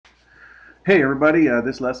Hey everybody,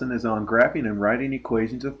 this lesson is on graphing and writing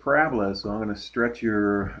equations of parabolas. So I'm going to stretch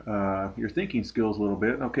your thinking skills a little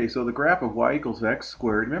bit. Okay, so the graph of y equals x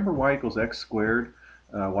squared. Remember y equals x squared,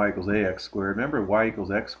 y equals ax squared. Remember y equals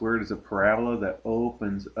x squared is a parabola that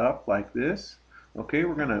opens up like this. Okay,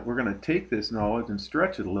 we're gonna take this knowledge and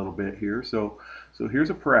stretch it a little bit here. So here's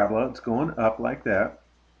a parabola. It's going up like that.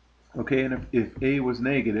 Okay, and if a was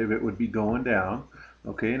negative, it would be going down.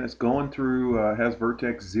 Okay, and it's going through, has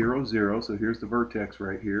vertex 0, 0, so here's the vertex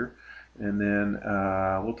right here. And then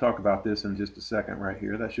we'll talk about this in just a second right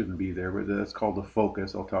here. That shouldn't be there, but that's called the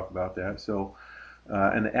focus. I'll talk about that. So,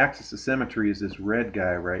 and the axis of symmetry is this red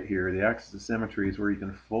guy right here. The axis of symmetry is where you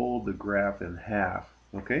can fold the graph in half.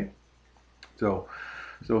 Okay, so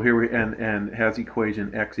here we, and has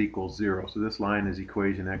equation x equals 0. So this line is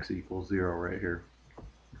equation x equals 0 right here.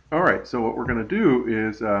 All right, so what we're going to do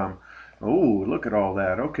is, oh, look at all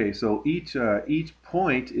that. Okay, so each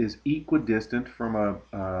point is equidistant from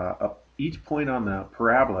each point on the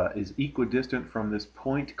parabola is equidistant from this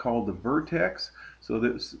point called the vertex. So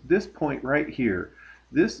this point right here,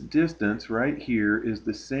 this distance right here is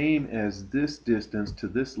the same as this distance to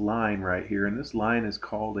this line right here, and this line is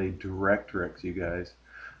called a directrix, you guys.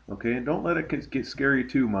 Okay, and don't let it get scary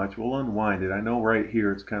too much. We'll unwind it. I know right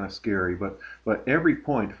here it's kind of scary, but every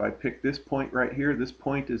point, if I pick this point right here, this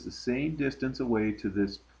point is the same distance away to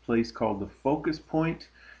this place called the focus point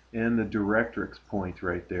and the directrix point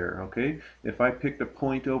right there. Okay, if I picked a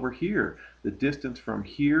point over here, the distance from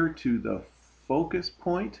here to the focus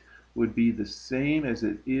point would be the same as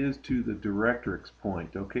it is to the directrix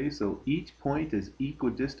point. Okay, so each point is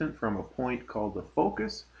equidistant from a point called the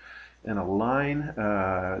focus and a line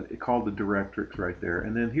called the directrix right there.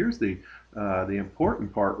 And then here's the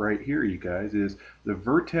important part right here, you guys, is the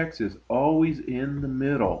vertex is always in the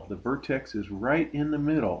middle. The vertex is right in the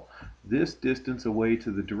middle. This distance away to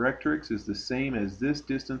the directrix is the same as this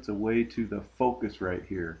distance away to the focus right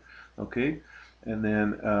here. Okay, and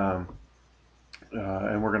then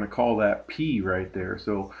and we're going to call that P right there.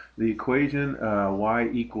 So the equation y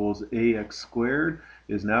equals ax squared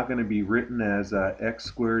is now going to be written as x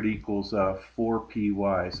squared equals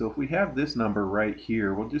 4py. So if we have this number right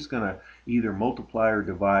here, we're just going to either multiply or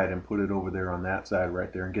divide and put it over there on that side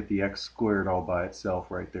right there and get the x squared all by itself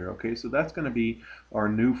right there. Okay, so that's going to be our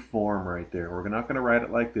new form right there. We're not going to write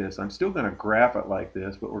it like this. I'm still going to graph it like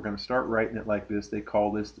this, but we're going to start writing it like this. They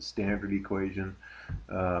call this the standard equation.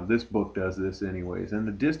 This book does this anyways. And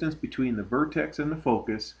the distance between the vertex and the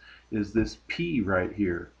focus is this P right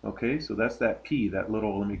here. Okay, so that's that P, that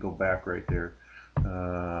little, let me go back right there.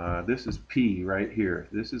 This is P right here.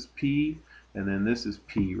 This is P, and then this is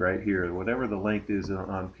P right here. Whatever the length is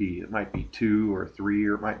on P. It might be 2 or 3,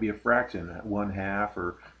 or it might be a fraction, 1/2,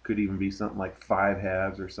 or could even be something like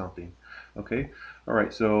 5/2 or something. Okay, all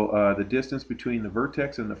right. So the distance between the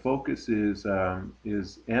vertex and the focus is and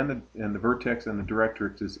the vertex and the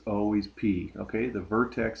directrix is always P. Okay, the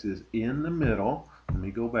vertex is in the middle. Let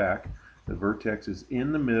me go back. The vertex is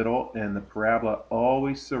in the middle, and the parabola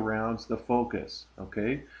always surrounds the focus.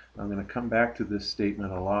 Okay, I'm going to come back to this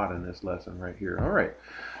statement a lot in this lesson right here. All right,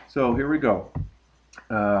 so here we go.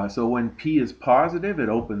 So when P is positive, it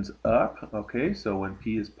opens up. Okay, so when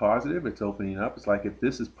P is positive, it's opening up. It's like if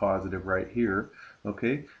this is positive right here.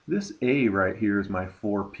 Okay, this A right here is my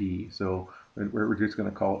 4P. So we're just going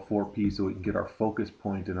to call it 4P so we can get our focus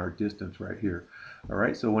point and our distance right here. All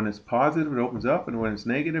right, so when it's positive, it opens up, and when it's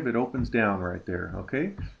negative, it opens down right there.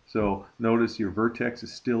 Okay, so notice your vertex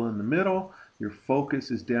is still in the middle. Your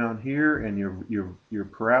focus is down here, and your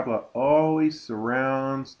parabola always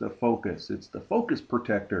surrounds the focus. It's the focus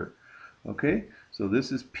protector. Okay, so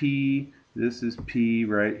this is P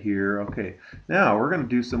right here. Okay, now we're going to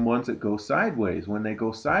do some ones that go sideways. When they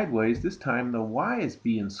go sideways, this time the y is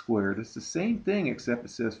being squared. It's the same thing except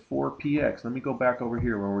it says 4px. Let me go back over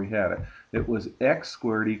here where we had it. It was x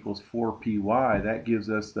squared equals 4py. That gives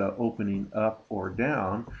us the opening up or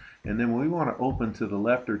down. And then when we want to open to the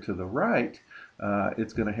left or to the right,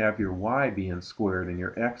 it's going to have your y being squared and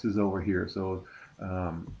your x is over here. So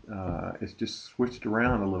it's just switched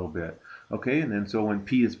around a little bit. Okay, and then so when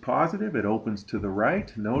P is positive, it opens to the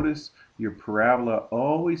right. Notice your parabola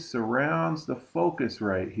always surrounds the focus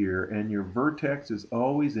right here, and your vertex is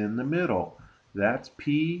always in the middle. That's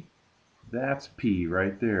P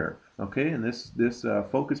right there. Okay, and this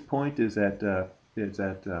focus point is at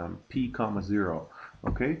P comma 0.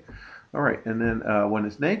 Okay, all right, and then when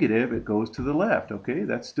it's negative, it goes to the left. Okay,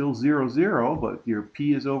 that's still 0, 0, but your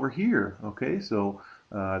P is over here. Okay, so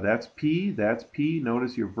that's P.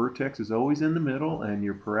 Notice your vertex is always in the middle, and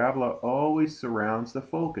your parabola always surrounds the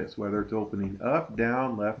focus, whether it's opening up,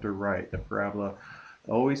 down, left, or right. The parabola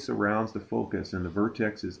always surrounds the focus, and the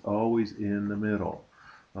vertex is always in the middle.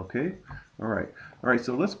 Okay, all right,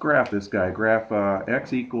 so let's graph this guy. Graph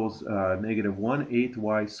x equals negative 1/8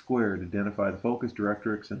 y squared. Identify the focus,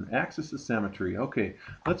 directrix, and axis of symmetry. Okay,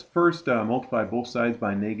 let's first multiply both sides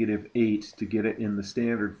by -8 to get it in the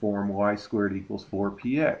standard form y squared equals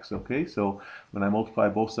 4px. Okay, so when I multiply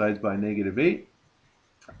both sides by -8,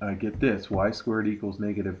 I get this, y squared equals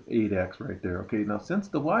 -8x right there. Okay, now since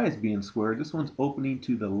the y is being squared, this one's opening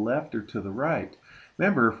to the left or to the right.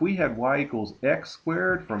 Remember, if we had y equals x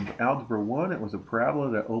squared from Algebra 1, it was a parabola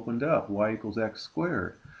that opened up, y equals x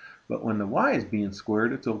squared. But when the y is being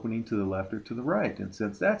squared, it's opening to the left or to the right. And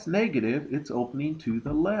since that's negative, it's opening to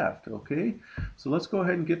the left, okay? So let's go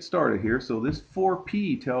ahead and get started here. So this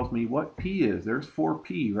 4p tells me what p is. There's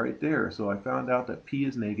 4p right there. So I found out that p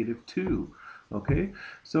is -2. Okay,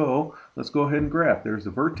 so let's go ahead and graph. There's the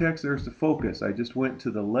vertex, there's the focus. I just went to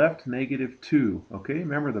the left, -2. Okay,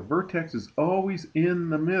 remember the vertex is always in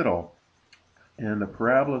the middle, and the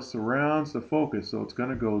parabola surrounds the focus, so it's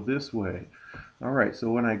going to go this way. All right, so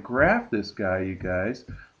when I graph this guy, you guys,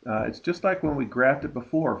 it's just like when we graphed it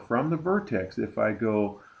before from the vertex. If I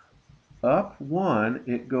go up 1,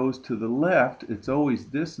 it goes to the left. It's always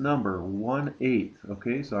this number, 1/8.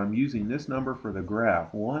 Okay, so I'm using this number for the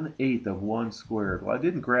graph, 1/8 of 1 squared. Well, I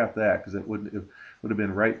didn't graph that because it would have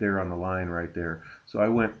been right there on the line right there. So I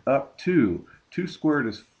went up 2. 2 squared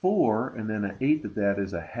is 4, and then 1/8 of that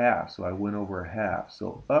is 1/2. So I went over 1/2.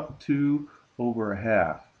 So up 2 over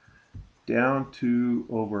 1/2. Down 2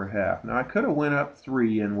 over 1/2. Now I could have went up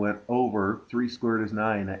 3 and went over. 3 squared is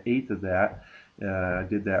 9. 1/8 of that. I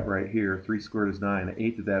did that right here. 3 squared is 9.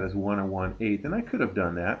 1/8 of that is 1 and 1/8. And I could have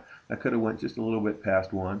done that. I could have went just a little bit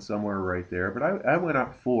past 1, somewhere right there. But I went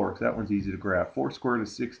up 4 because that one's easy to graph. 4 squared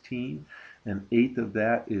is 16. And 1/8 of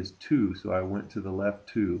that is 2. So I went to the left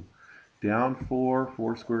 2. Down 4,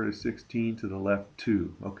 4 squared is 16, to the left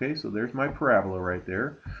 2. Okay, so there's my parabola right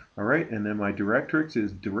there. All right, and then my directrix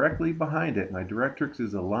is directly behind it. My directrix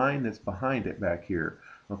is a line that's behind it back here.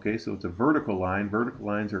 Okay, so it's a vertical line. Vertical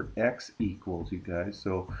lines are x equals, you guys.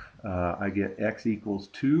 So I get x equals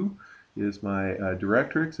 2 is my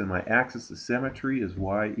directrix, and my axis of symmetry is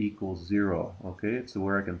y equals 0. Okay, it's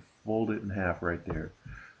where I can fold it in half right there.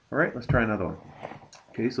 All right, let's try another one.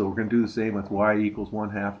 Okay, so we're going to do the same with y equals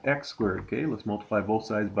 1/2 x squared. Okay, let's multiply both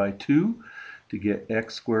sides by 2 to get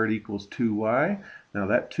x squared equals 2y. Now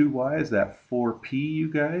that 2y is that 4p, you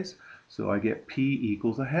guys. So I get p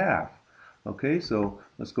equals 1/2. Okay, so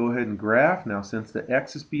let's go ahead and graph. Now since the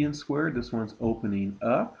x is being squared, this one's opening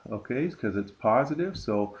up, okay, because it's positive.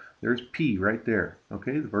 So there's p right there,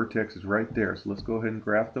 okay, the vertex is right there. So let's go ahead and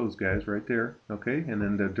graph those guys right there, okay, and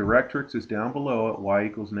then the directrix is down below at y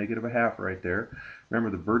equals -1/2 right there. Remember,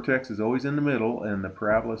 the vertex is always in the middle, and the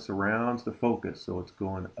parabola surrounds the focus, so it's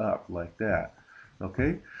going up like that,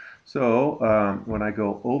 okay. So when I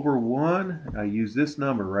go over 1, I use this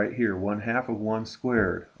number right here, 1/2 of 1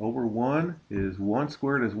 squared. Over 1 is 1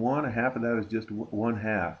 squared is 1, 1/2 of that is just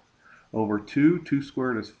 1/2. Over 2, 2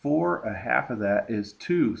 squared is 4, 1/2 of that is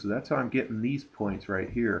 2. So that's how I'm getting these points right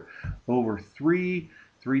here. Over 3,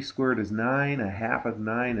 3 squared is 9, 1/2 of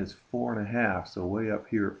 9 is 4.5. So way up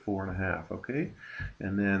here at 4.5, okay?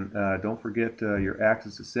 And then don't forget your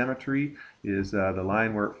axis of symmetry is the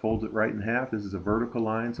line where it folds it right in half. This is a vertical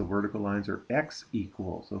line, so vertical lines are x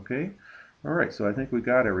equals, okay? All right, so I think we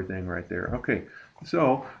got everything right there. Okay,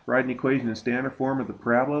 so write an equation in standard form of the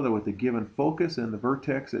parabola with the given focus and the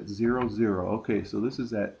vertex at 0, 0. Okay, so this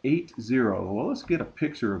is at 8, 0. Well, let's get a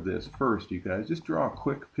picture of this first, you guys. Just draw a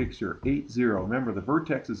quick picture, 8, 0. Remember, the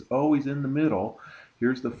vertex is always in the middle.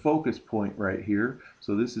 Here's the focus point right here.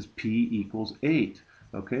 So this is p equals 8.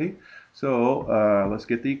 Okay, so let's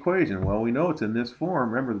get the equation. Well, we know it's in this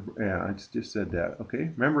form. Remember, yeah, I just said that.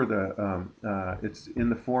 Okay, remember it's in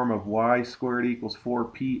the form of y squared equals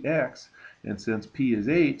 4px, and since p is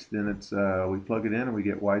 8, then it's we plug it in and we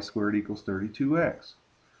get y squared equals 32x.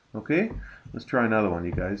 Okay, let's try another one,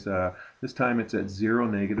 you guys. This time it's at 0,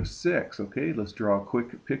 -6. Okay, let's draw a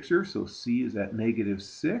quick picture. So c is at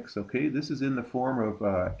 -6. Okay, this is in the form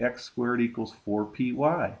of x squared equals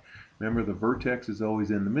 4py. Remember, the vertex is always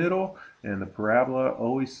in the middle, and the parabola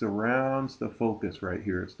always surrounds the focus right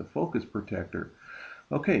here. It's the focus protector.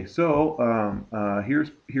 Okay, so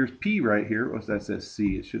here's p right here. Well, that says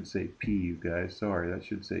c. It should say p, you guys. Sorry, that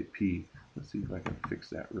should say p. Let's see if I can fix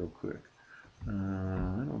that real quick. I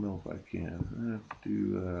don't know if I can.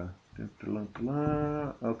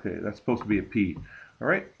 Okay, that's supposed to be a p. All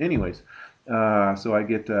right. Anyways, so I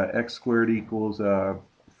get x squared equals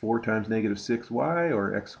 4 times -6y,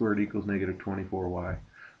 or x squared equals -24y.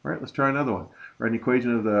 All right, let's try another one. Write an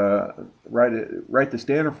equation of write the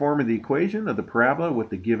standard form of the equation of the parabola with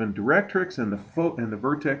the given directrix and the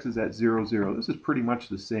vertex is at 0, 0. This is pretty much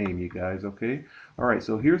the same, you guys, okay? All right,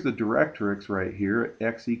 so here's the directrix right here,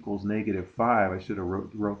 x equals -5. I should have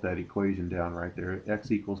wrote that equation down right there, x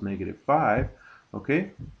equals -5,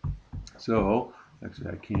 okay? So, actually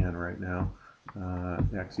I can right now,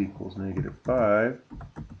 x equals -5.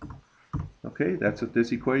 Okay, that's what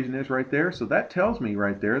this equation is right there. So that tells me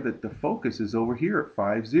right there that the focus is over here at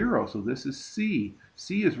 5, 0. So this is C.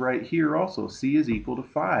 C is right here also. C is equal to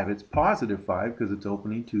 5. It's positive 5 because it's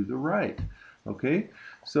opening to the right. Okay,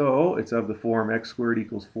 so it's of the form x squared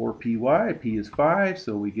equals 4py. P is 5,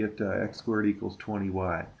 so we get x squared equals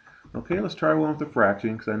 20y. Okay, let's try one with the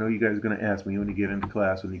fraction because I know you guys are going to ask me when you get into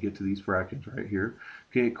class when you get to these fractions right here.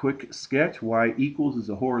 Okay, quick sketch. Y equals is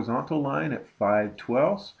a horizontal line at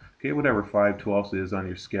 5/12. Okay, whatever 5/12 is on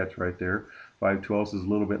your sketch right there. 5/12 is a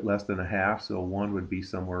little bit less than a half, so 1 would be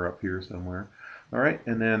somewhere up here somewhere. All right,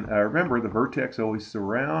 and then remember the vertex always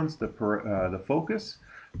surrounds the focus.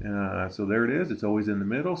 So there it is. It's always in the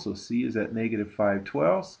middle. So C is at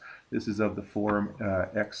 -5/12. This is of the form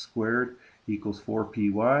x squared equals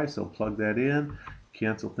 4py. So plug that in,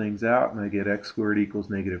 cancel things out, and I get x squared equals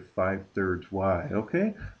 -5/3 y.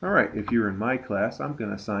 Okay? All right, if you're in my class, I'm going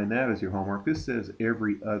to assign that as your homework. This says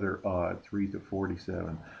every other odd, 3 to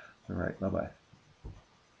 47. All right, bye-bye.